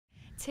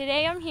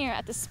Today I'm here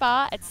at the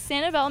spa at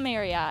Sanibel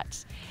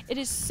Marriott. It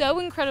is so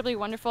incredibly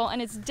wonderful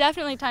and it's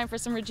definitely time for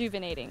some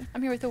rejuvenating.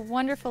 I'm here with a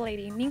wonderful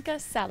lady, Minka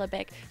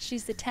Salabic.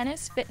 She's the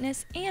tennis,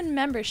 fitness, and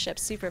membership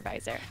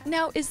supervisor.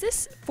 Now, is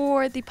this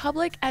for the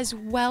public as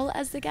well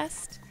as the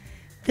guest?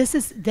 This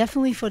is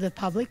definitely for the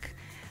public.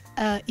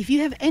 If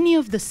you have any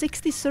of the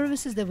 60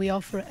 services that we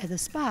offer at the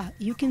spa,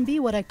 you can be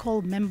what I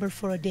call member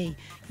for a day.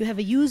 You have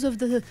a use of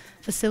the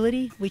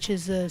facility, which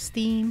is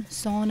steam,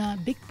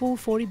 sauna, big pool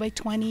 40 by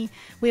 20.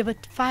 We have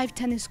 5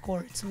 tennis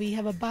courts. We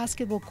have a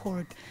basketball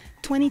court,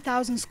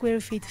 20,000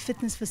 square feet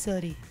fitness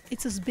facility.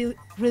 It's a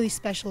really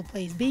special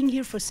place. Being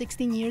here for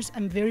 16 years,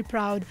 I'm very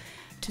proud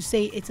to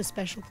say it's a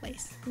special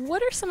place.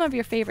 What are some of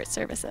your favorite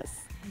services?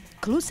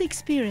 Close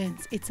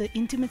experience. It's an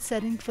intimate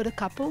setting for the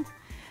couple.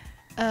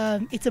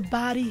 It's a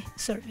body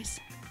service,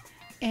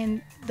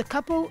 and the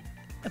couple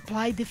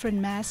apply different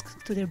masks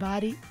to their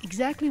body,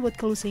 exactly what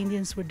Calusa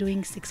Indians were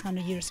doing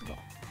 600 years ago.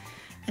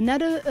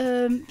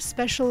 Another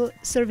special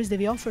service that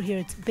we offer here,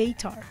 it's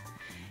Baytar.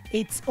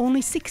 It's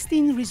only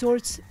 16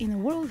 resorts in the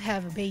world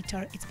have a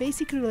Baytar. It's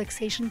basically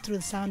relaxation through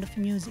the sound of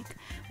music.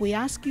 We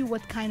ask you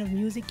what kind of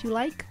music you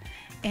like,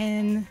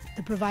 and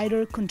the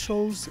provider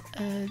controls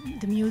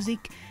the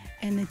music.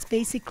 And it's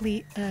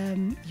basically,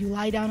 you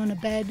lie down on a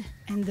bed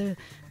and the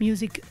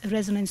music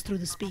resonates through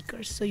the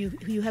speakers. So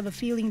you have a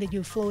feeling that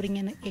you're floating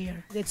in the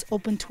air. It's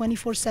open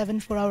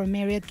 24/7 for our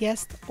Marriott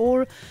guests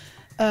or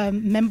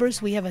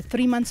members. We have a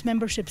 3 months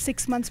membership,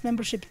 6 months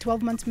membership,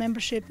 12 months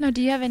membership. Now,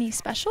 do you have any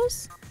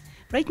specials?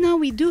 Right now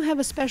we do have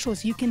a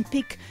specials. You can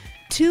pick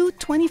 2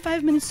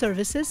 25-minute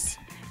services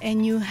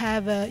and you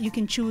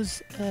can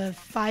choose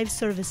 5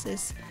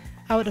 services.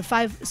 Out of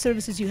 5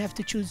 services you have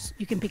to choose,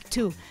 you can pick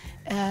 2.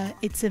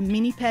 It's a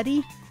mini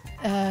pedi,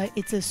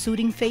 it's a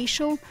soothing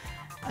facial,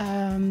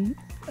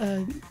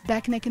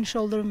 back, neck and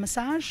shoulder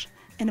massage,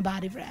 and a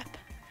body wrap.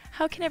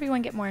 How can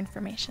everyone get more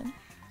information?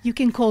 You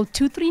can call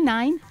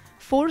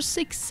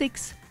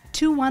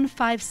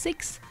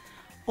 239-466-2156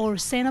 or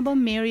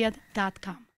sanibelmarriott.com.